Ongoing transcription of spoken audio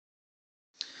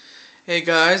Hey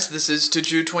guys, this is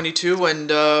TehJew22,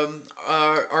 and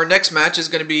our next match is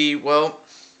going to be, well,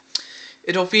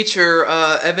 it'll feature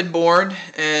Evan Bourne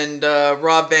and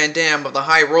Rob Van Dam of the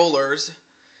High Rollers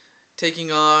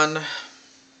taking on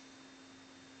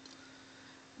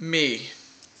me.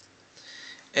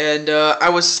 And I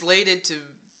was slated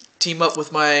to team up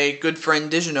with my good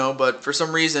friend TehJew22, but for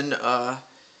some reason,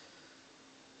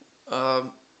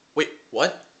 wait,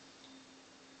 what?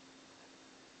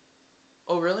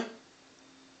 Oh, really?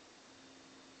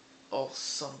 Oh,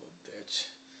 son of a bitch.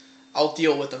 I'll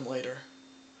deal with them later.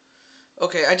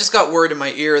 Okay, I just got word in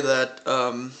my ear that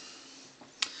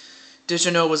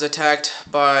TehJew22 was attacked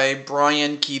by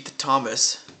Brian Keith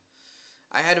Thomas.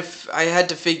 I had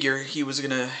to figure he was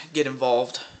gonna get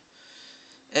involved,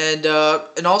 and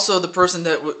also the person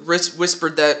that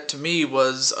whispered that to me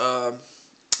was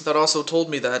that also told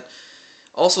me that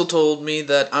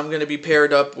I'm gonna be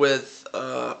paired up with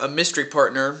a mystery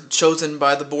partner chosen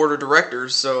by the board of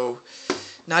directors. So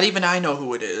not even I know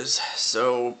who it is.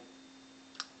 So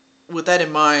with that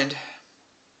in mind,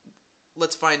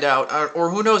 let's find out.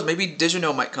 Or who knows, maybe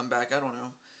TehJew22 might come back, I don't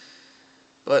know.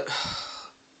 But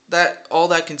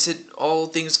all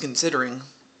things considering,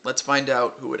 let's find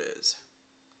out who it is.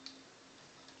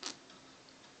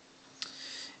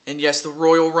 And yes, the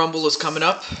Royal Rumble is coming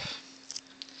up.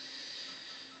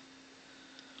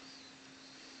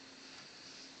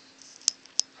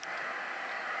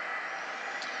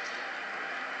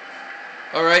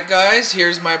 Alright guys,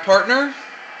 here's my partner.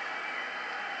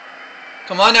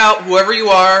 Come on out, whoever you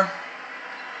are.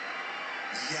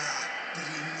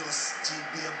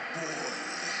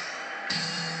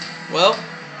 Well,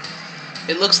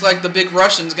 it looks like the Big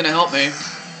Russian's gonna help me.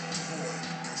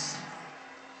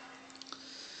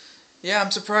 Yeah,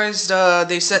 I'm surprised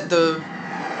they sent the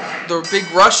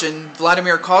Big Russian,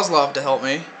 Vladimir Kozlov, to help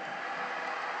me.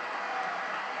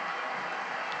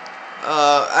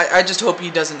 I just hope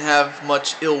he doesn't have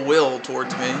much ill will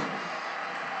towards me.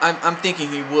 I'm thinking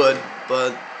he would,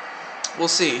 but we'll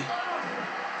see.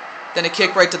 Then a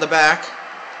kick right to the back.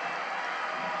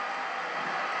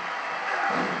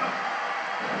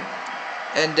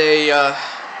 And a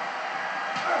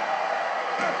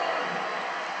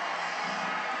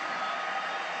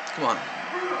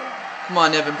Come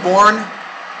on, Evan Bourne.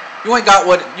 You ain't got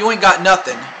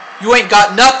nothing. You ain't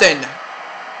got nothing.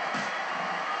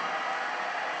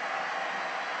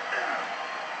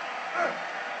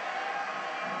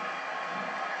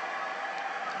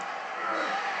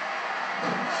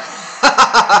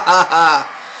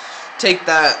 Take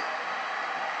that.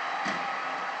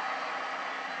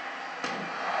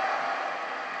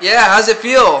 Yeah, how's it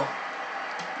feel?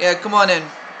 Yeah, come on in.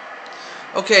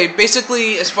 Okay,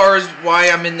 basically, as far as why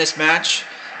I'm in this match,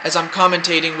 as I'm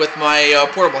commentating with my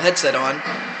portable headset on.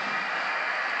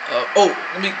 Oh,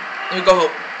 let me go.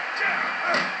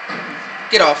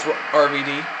 Get off,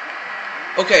 RVD.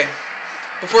 Okay,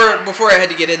 before I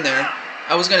had to get in there,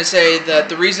 I was gonna say that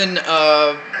the reason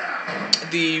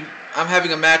I'm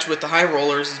having a match with the High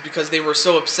Rollers is because they were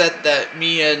so upset that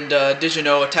me and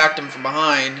TehJew22 attacked them from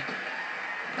behind.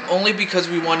 Only because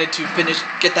we wanted to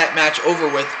get that match over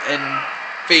with and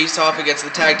face off against the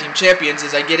tag team champions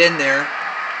as I get in there.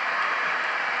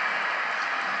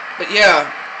 But yeah,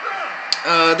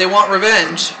 they want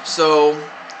revenge, so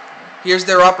here's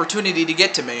their opportunity to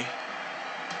get to me.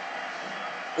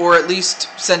 Or at least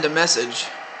send a message.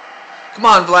 Come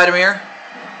on, Vladimir.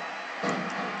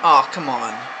 Oh, come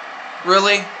on.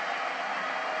 Really?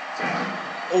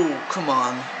 Oh, come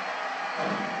on.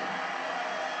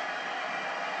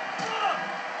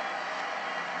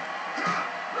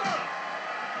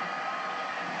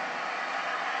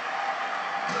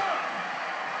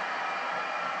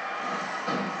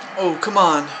 Oh, come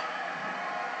on.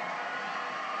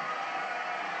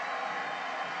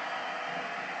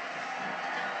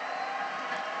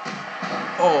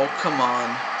 Oh, come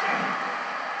on.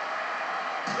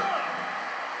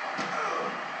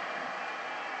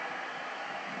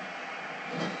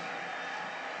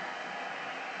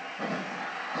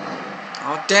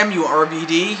 Oh, damn you,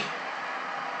 RVD.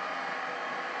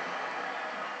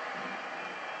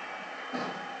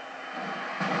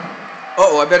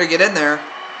 Uh-oh, I better get in there.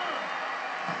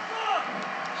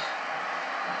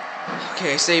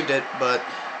 Okay, I saved it, but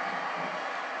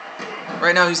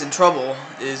right now he's in trouble,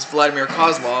 is Vladimir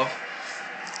Kozlov.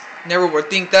 Never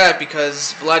would think that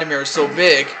because Vladimir is so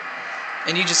big,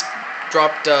 and he just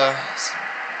dropped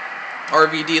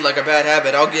RVD like a bad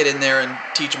habit. I'll get in there and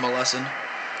teach him a lesson.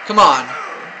 Come on.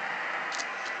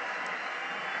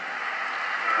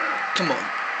 Come on.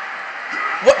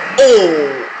 What?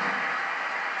 Oh!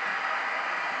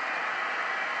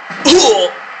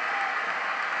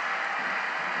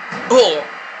 Oh!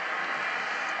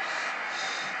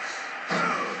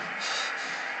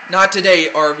 Not today,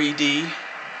 RVD.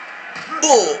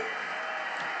 Oh!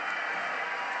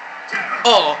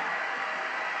 Oh!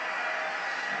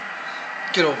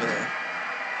 Get over there.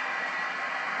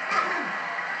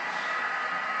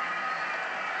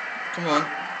 Come on.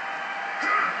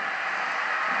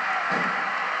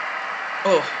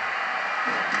 Oh.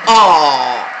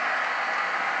 Oh.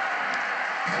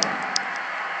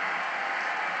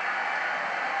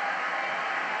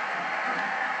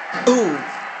 Ooh.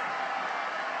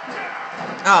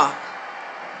 Ah.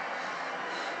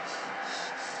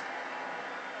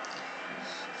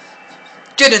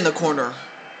 Get in the corner.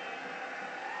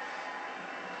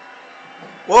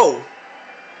 Whoa.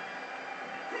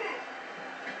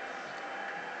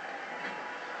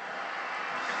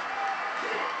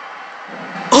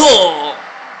 Oh.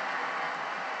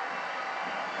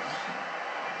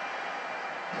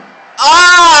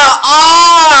 Ah!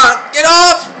 Ah! Get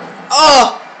off!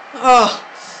 Oh! Oh!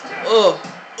 Oh!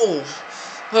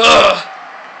 Oh!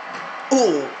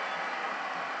 Oh!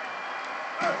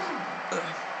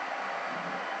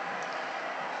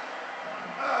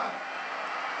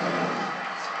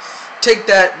 Take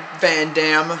that, Van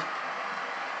Damme.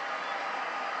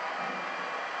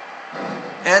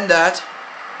 And that.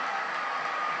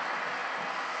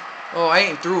 Oh, I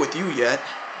ain't through with you yet.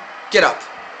 Get up.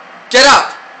 Get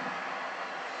up!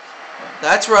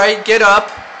 That's right, get up.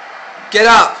 Get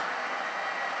up.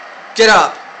 Get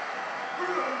up.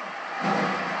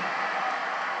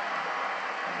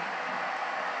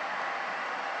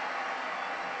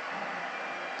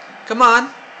 Come on.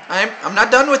 I'm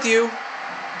not done with you.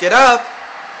 Get up.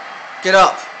 Get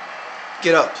up.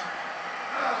 Get up.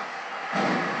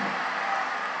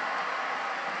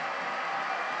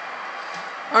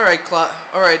 All right,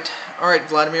 all right,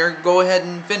 Vladimir. Go ahead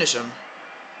and finish him.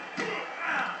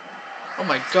 Oh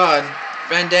my God,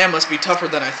 Van Damme must be tougher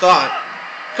than I thought.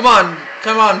 Come on,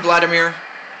 Vladimir.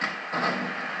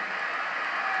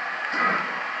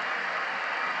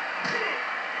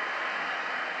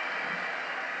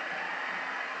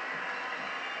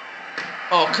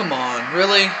 Oh, come on,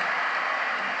 really?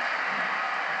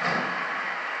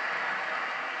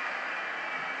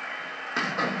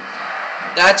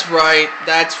 That's right,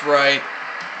 that's right.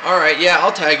 Alright, yeah,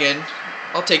 I'll tag in.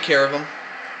 I'll take care of him.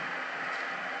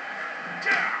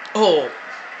 Oh.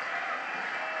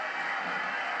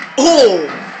 Oh!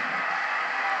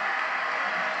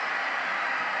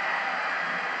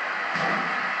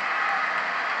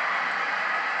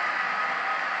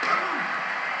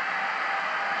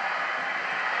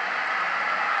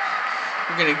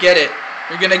 You're gonna get it.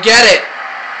 You're gonna get it!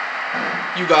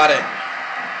 You got it.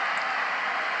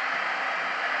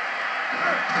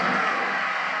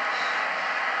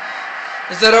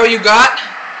 Is that all you got?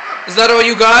 Is that all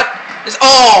you got? Is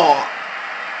oh!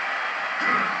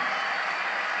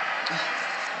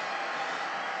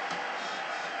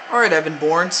 Alright, Evan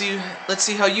Bourne, let's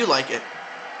see how you like it.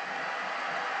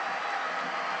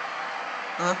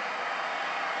 Huh?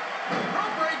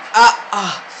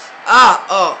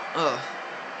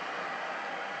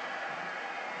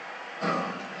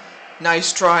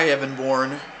 Nice try, Evan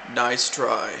Bourne. Nice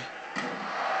try.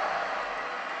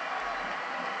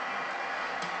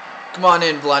 Come on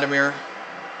in, Vladimir.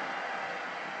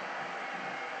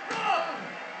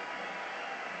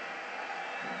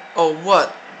 Oh,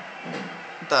 what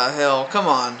the hell? Come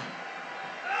on.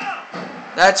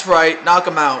 That's right. Knock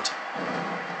him out.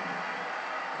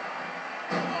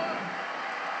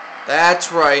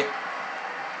 That's right.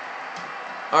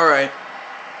 All right.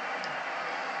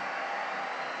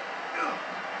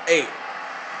 Hey.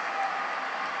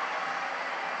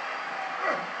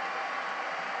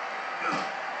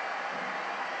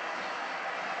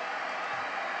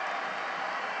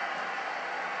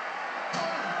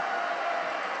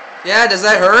 Yeah, does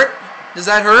that hurt? Does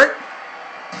that hurt?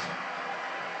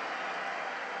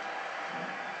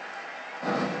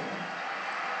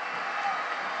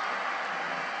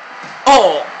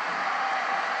 Oh!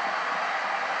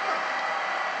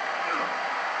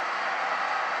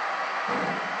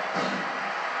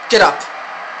 Get up.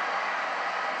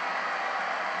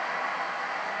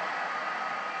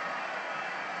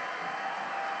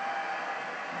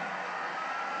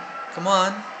 Come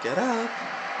on, get up.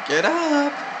 Get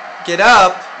up. Get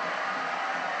up.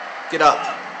 Get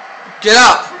up. Get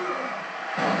up.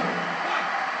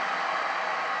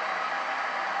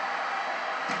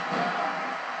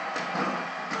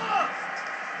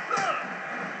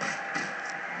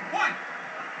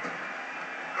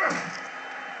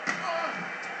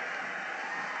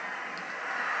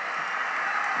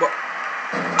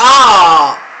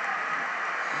 Ah!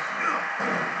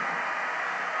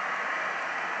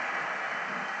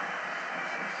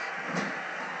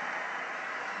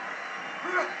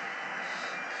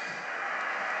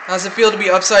 How's it feel to be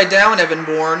upside down, Evan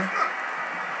Bourne?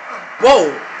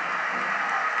 Whoa!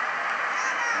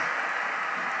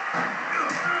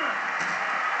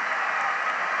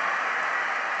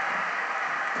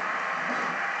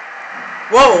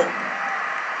 Whoa!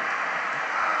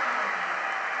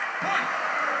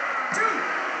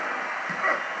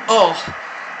 Oh.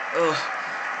 Ugh.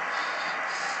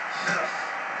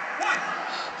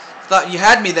 Thought you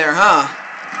had me there, huh?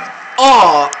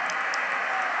 Oh!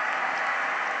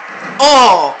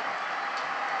 Oh!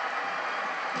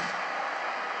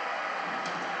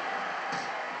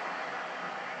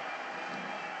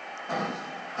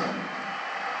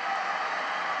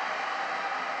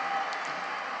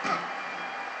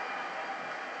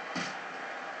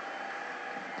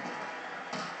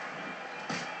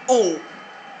 Oh!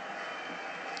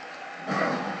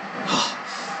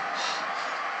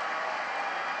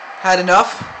 Had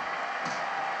enough?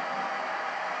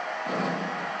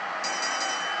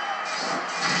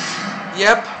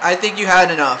 Yep, I think you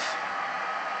had enough.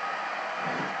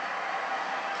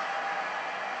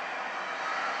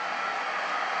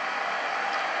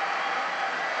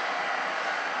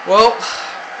 Well,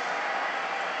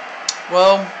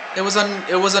 it was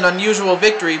an unusual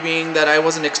victory, being that I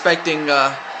wasn't expecting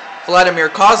Vladimir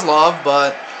Kozlov,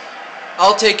 but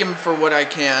I'll take him for what I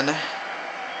can.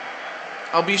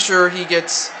 I'll be sure he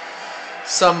gets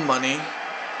some money.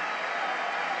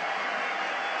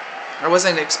 I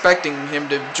wasn't expecting him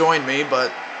to join me,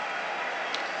 but...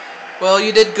 Well,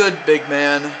 you did good, big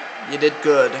man. You did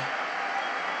good.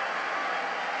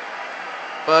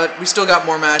 But we still got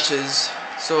more matches,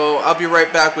 so I'll be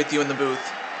right back with you in the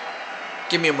booth.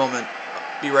 Give me a moment.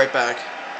 Be right back.